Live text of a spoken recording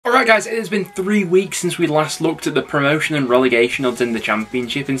Alright guys, it has been 3 weeks since we last looked at the promotion and relegation odds in the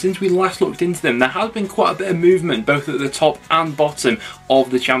Championship, and since we last looked into them there has been quite a bit of movement both at the top and bottom of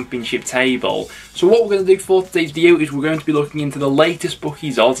the Championship table. So what we're going to do for today's video is we're going to be looking into the latest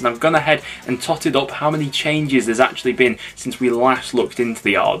Bookies odds, and I've gone ahead and totted up how many changes there's actually been since we last looked into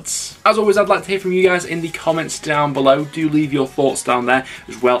the odds. As always, I'd like to hear from you guys in the comments down below. Do leave your thoughts down there,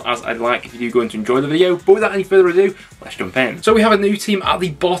 as well as I'd like if you're going to enjoy the video. But without any further ado, let's jump in. So we have a new team at the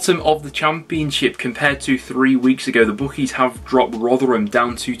bottom of the Championship compared to 3 weeks ago. The Bookies have dropped Rotherham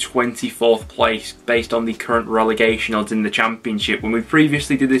down to 24th place based on the current relegation odds in the Championship. When we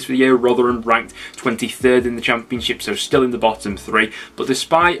previously did this video, Rotherham ranked 23rd in the Championship, so still in the bottom three. But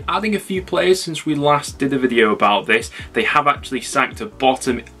despite adding a few players since we last did a video about this, they have actually sacked to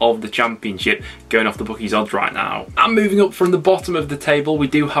bottom of the Championship, going off the Bookies odds right now. And moving up from the bottom of the table, we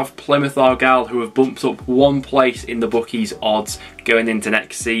do have Plymouth Argyle, who have bumped up 1 place in the Bookies odds going into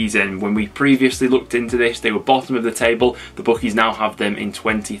next season. When we previously looked into this, they were bottom of the table. The Bookies now have them in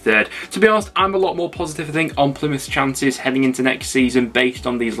 23rd. To be honest, I'm a lot more positive, I think, on Plymouth's chances heading into next season based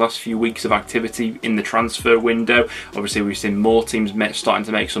on these last few weeks of activity in the transfer window. Obviously, we've seen more teams starting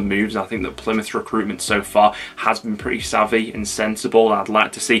to make some moves. I think that Plymouth's recruitment so far has been pretty savvy and sensible. I'd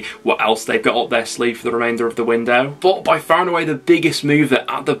like to see what else they've got up their sleeve for the remainder of the window. But by far and away the biggest mover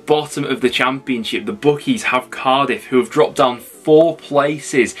at the bottom of the Championship, the Bookies have Cardiff, who have dropped down 4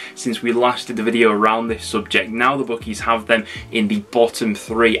 places since we last did the video around this subject. Now the Bookies have them in the bottom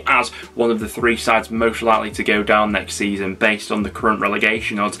 3 as one of the 3 sides most likely to go down next season based on the current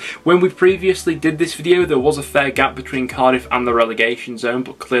relegation odds. When we previously did this video, there was a fair gap between Cardiff and the relegation zone,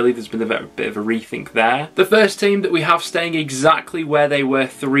 but clearly there's been a bit of a rethink there. The first team that we have staying exactly where they were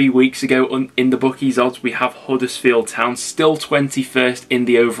 3 weeks ago in the Bookies odds, we have Huddersfield Town, still 21st in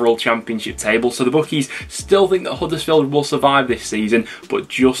the overall Championship table. So the Bookies still think that Huddersfield will survive this season, but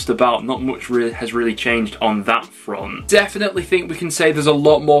just about. Not much has really changed on that front. Definitely think we can say there's a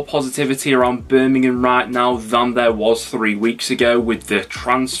lot more positivity around Birmingham right now than there was 3 weeks ago with the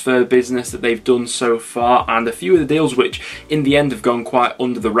transfer business that they've done so far, and a few of the deals which in the end have gone quite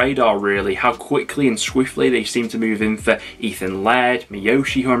under the radar really. How quickly and swiftly they seem to move in for Ethan Laird,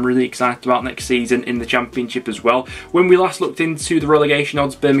 Miyoshi, who I'm really excited about next season in the Championship as well. When we last looked into the relegation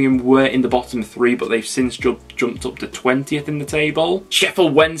odds, Birmingham were in the bottom 3, but they've since jumped up to 20th in the table.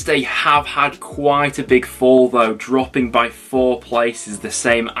 Sheffield Wednesday have had quite a big fall though, dropping by 4 places, the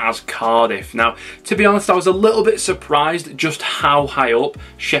same as Cardiff. Now, to be honest, I was a little bit surprised just how high up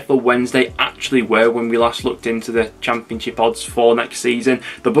Sheffield Wednesday actually were when we last looked into the Championship odds for next season.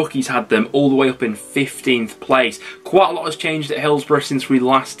 The Bookies had them all the way up in 15th place. Quite a lot has changed at Hillsborough since we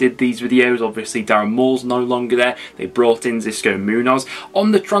last did these videos. Obviously, Darren Moore's no longer there. They brought in Xisco Munoz.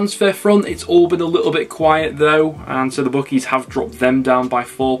 On the transfer front, it's all been a little bit quiet though, and so the Bookies have dropped them down by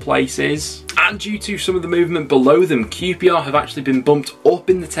 4 places. And due to some of the movement below them, QPR have actually been bumped up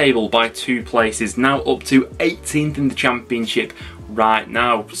in the table by 2 places, now up to 18th in the Championship right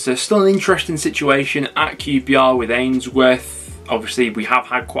now. So still an interesting situation at QPR with Ainsworth. Obviously, we have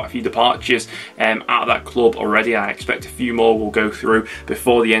had quite a few departures out of that club already. I expect a few more will go through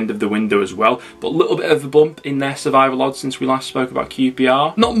before the end of the window as well. But a little bit of a bump in their survival odds since we last spoke about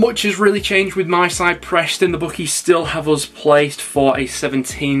QPR. Not much has really changed with my side, Preston. The Bookies still have us placed for a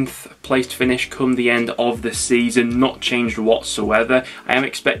 17th placed finish come the end of the season. Not changed whatsoever. I am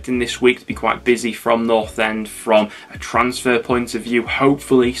expecting this week to be quite busy from North End from a transfer point of view.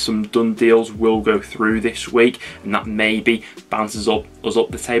 Hopefully some done deals will go through this week, and that maybe bounces us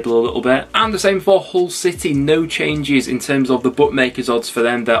up the table a little bit. And the same for Hull City. No changes in terms of the bookmakers odds for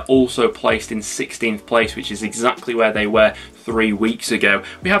them. They're also placed in 16th place, which is exactly where they were 3 weeks ago.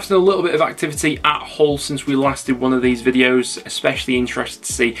 We have seen a little bit of activity at Hull since we last did one of these videos. Especially interested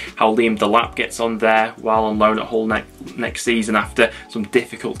to see how Liam Delap gets on there while on loan at Hull next season after some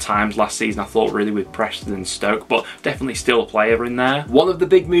difficult times last season, I thought, really, with Preston and Stoke, but definitely still a player in there. One of the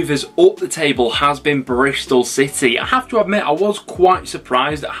big movers up the table has been Bristol City. I have to admit, I was quite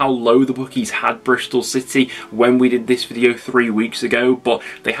surprised at how low the Bookies had Bristol City when we did this video 3 weeks ago, but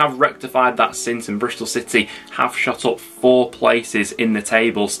they have rectified that since, and Bristol City have shot up 4 places in the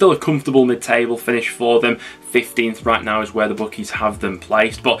table. Still a comfortable mid-table finish for them. 15th right now is where the Bookies have them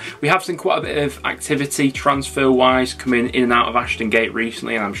placed, but we have seen quite a bit of activity transfer wise coming in and out of Ashton Gate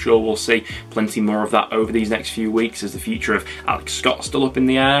recently, and I'm sure we'll see plenty more of that over these next few weeks as the future of Alex Scott's still up in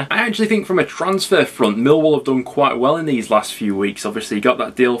the air. I actually think from a transfer front, Millwall have done quite well in these last few weeks. Obviously you got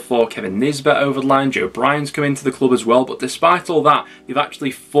that deal for Kevin Nisbet over the line, Joe Bryan's come into the club as well, but despite all that, they've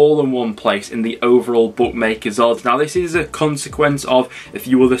actually fallen 1 place in the overall bookmakers odds. Now this is a consequence of a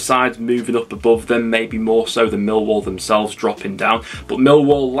few other sides moving up above them, maybe more so also the Millwall themselves dropping down. But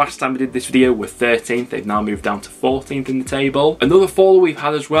Millwall, last time we did this video, were 13th. They've now moved down to 14th in the table. Another faller we've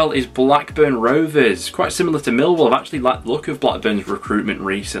had as well is Blackburn Rovers. Quite similar to Millwall. I've actually liked the look of Blackburn's recruitment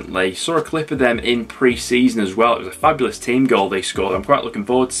recently. Saw a clip of them in pre-season as well. It was a fabulous team goal they scored. I'm quite looking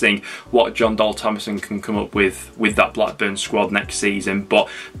forward to seeing what John Dole Thomason can come up with that Blackburn squad next season. But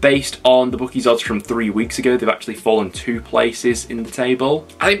based on the bookies odds from 3 weeks ago, they've actually fallen 2 places in the table.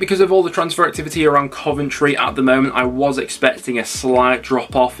 I think because of all the transfer activity around Coventry at the moment, I was expecting a slight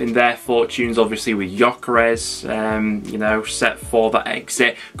drop off in their fortunes, obviously with Gyökeres, you know, set for that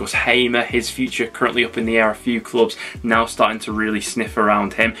exit. Gus Hamer, his future currently up in the air. A few clubs now starting to really sniff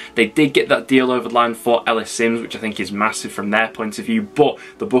around him. They did get that deal over the line for Ellis Sims, which I think is massive from their point of view, but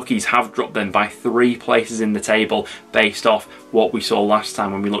the bookies have dropped them by 3 places in the table based off what we saw last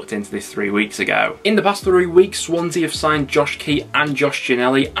time when we looked into this 3 weeks ago. In the past 3 weeks, Swansea have signed Josh Key and Josh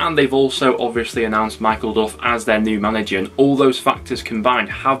Ginnelly, and they've also obviously announced Michael Duff as their new manager, and all those factors combined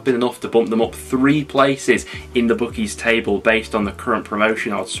have been enough to bump them up 3 places in the bookies table based on the current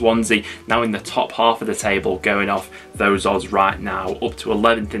promotion odds. Swansea now in the top half of the table going off those odds right now, up to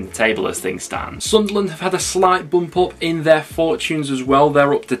 11th in the table as things stand. Sunderland have had a slight bump up in their fortunes as well.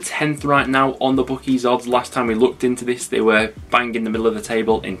 They're up to 10th right now on the bookies odds. Last time we looked into this, they were bang in the middle of the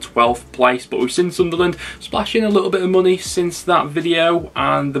table in 12th place, but we've seen Sunderland splash in a little bit of money since that video,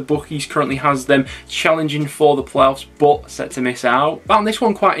 and the bookies currently has them challenging for the playoffs but set to miss out. Found this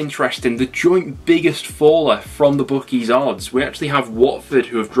one quite interesting, the joint biggest faller from the bookies odds. We actually have Watford,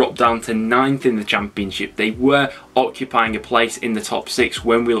 who have dropped down to 9th in the Championship. They were occupying a place in the top 6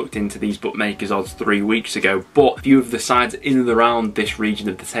 when we looked into these bookmakers odds 3 weeks ago, but a few of the sides in and around this region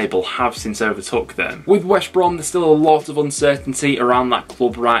of the table have since overtook them. With West Brom, there's still a lot of uncertainty around that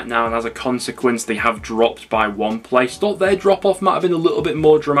club right now, and as a consequence they have dropped by 1 place. Thought their drop off might have been a little bit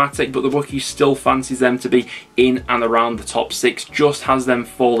more dramatic, but the bookies still fancies them to be in and around the top 6, just has them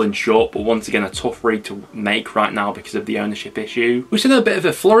falling short, but once again a tough read to make right now because of the ownership issue. We've seen a bit of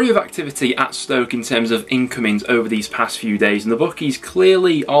a flurry of activity at Stoke in terms of incomings over these past few days, and the bookies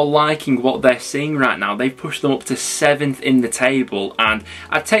clearly are liking what they're seeing right now. They've pushed them up to 7th in the table, and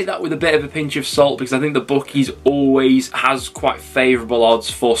I take that with a bit of a pinch of salt because I think the bookies always has quite favourable odds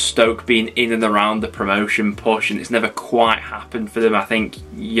for Stoke being in and around the promotion push, and it's never quite happened for them. I think,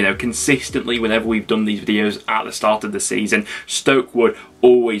 you know, consistently whenever we've done these videos at the start of the season, Stoke would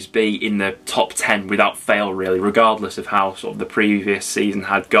always be in the top 10 without fail, really, regardless of how sort of the previous season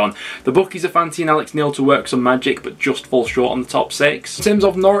had gone. The bookies are fancying Alex Neil to work some magic, but just fall short on the top 6. In terms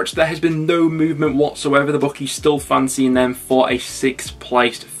of Norwich, there has been no movement whatsoever. The bookies still fancying them for a 6th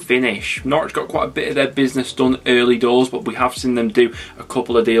placed finish. Norwich got quite a bit of their business done early doors, but we have seen them do a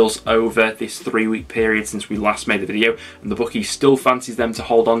couple of deals over this 3-week period since we last made the video, and the bookie still fancies them to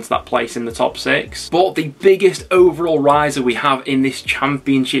hold on to that place in the top 6. But the biggest overall riser we have in this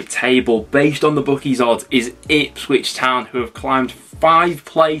Championship table based on the bookies odds is Ipswich Town, who have climbed 5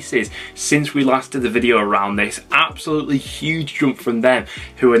 places since we last did the video around this. Absolutely huge jump from them,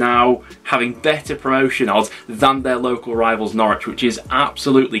 who are now having better promotion odds than their local rivals Norwich, which is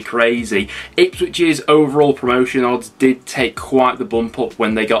absolutely crazy. Ipswich's overall promotion odds did take quite the bump up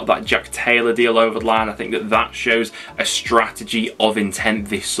when they got that Jack Taylor deal over the line. I think that shows a strategy of intent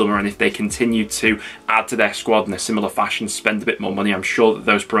this summer, and if they continue to add to their squad in a similar fashion, spend a bit more money, I'm sure that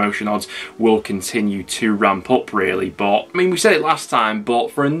those promotion odds will continue to ramp up, really. But I mean, we said it last time, but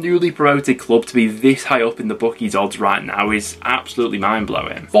for a newly promoted club to be this high up in the bookies odds right now is absolutely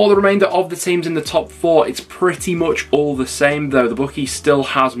mind-blowing. For the remainder of the teams in the top 4, it's pretty much all the same though. The bookies still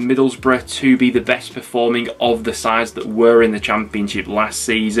has Middlesbrough to be the best performing of the sides that were in the Championship last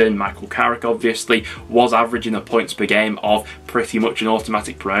season. Michael Carrick obviously was averaging the points per game of pretty much an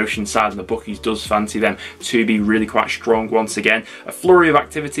automatic promotion side, and the bookies does fancy them to be really quite strong once again. A flurry of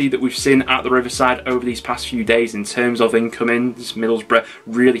activity that we've seen at the Riverside over these past few days in terms of incomings. Middlesbrough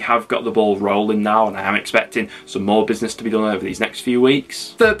really have got the ball rolling now, and I am expecting some more business to be done over these next few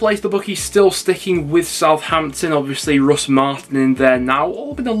weeks. 3rd place, the bookies still sticking with Southampton. Obviously Russ Martin in there now.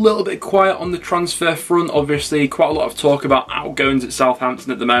 All been a little bit quiet on the transfer front. Obviously quite a lot of talk about outgoings at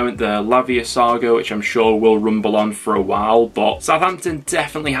Southampton at the moment. The Lavia saga, which I'm sure will rumble on for a while, but Southampton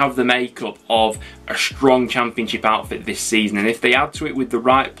definitely have the makeup of a strong Championship outfit this season, and if they add to it with the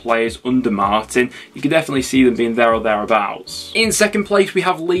right players under Martin, you can definitely see them being there or thereabouts. In 2nd place, we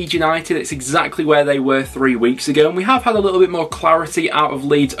have Leeds United. It's exactly where they were 3 weeks ago, and we have had a little bit more clarity out of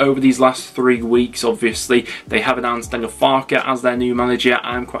Leeds over these last 3 weeks. Obviously, they have announced Daniel Farke as their new manager.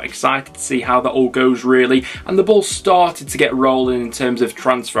 I'm quite excited to see how that all goes, really, and the ball started to get rolling in terms of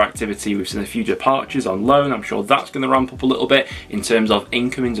transfer activity. We've seen a few departures on loan. I'm sure that's going to ramp up a little bit in terms of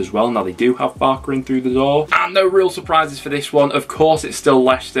incomings as well. Now they do have Farke in in through the door. And no real surprises for this one. Of course, it's still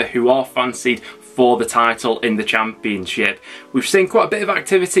Leicester who are fancied for the title in the Championship. We've seen quite a bit of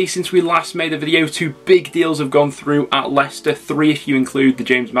activity since we last made a video. 2 big deals have gone through at Leicester, 3 if you include the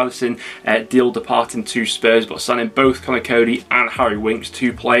James Maddison deal departing to Spurs, but signing both Conor Cody and Harry Winks,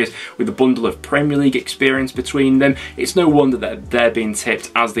 2 players with a bundle of Premier League experience between them. It's no wonder that they're being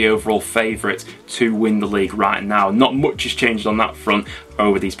tipped as the overall favourite to win the league right now. Not much has changed on that front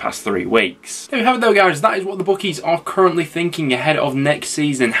over these past 3 weeks. There we have it though, guys. That is what the bookies are currently thinking ahead of next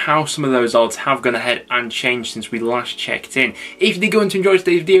season, how some of those odds have gone ahead and changed since we last checked in. If you did go on to enjoy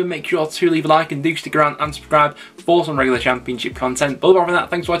today's video, make sure to leave a like and do stick around and subscribe for some regular Championship content. But other than that,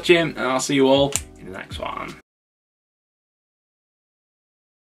 thanks for watching and I'll see you all in the next one.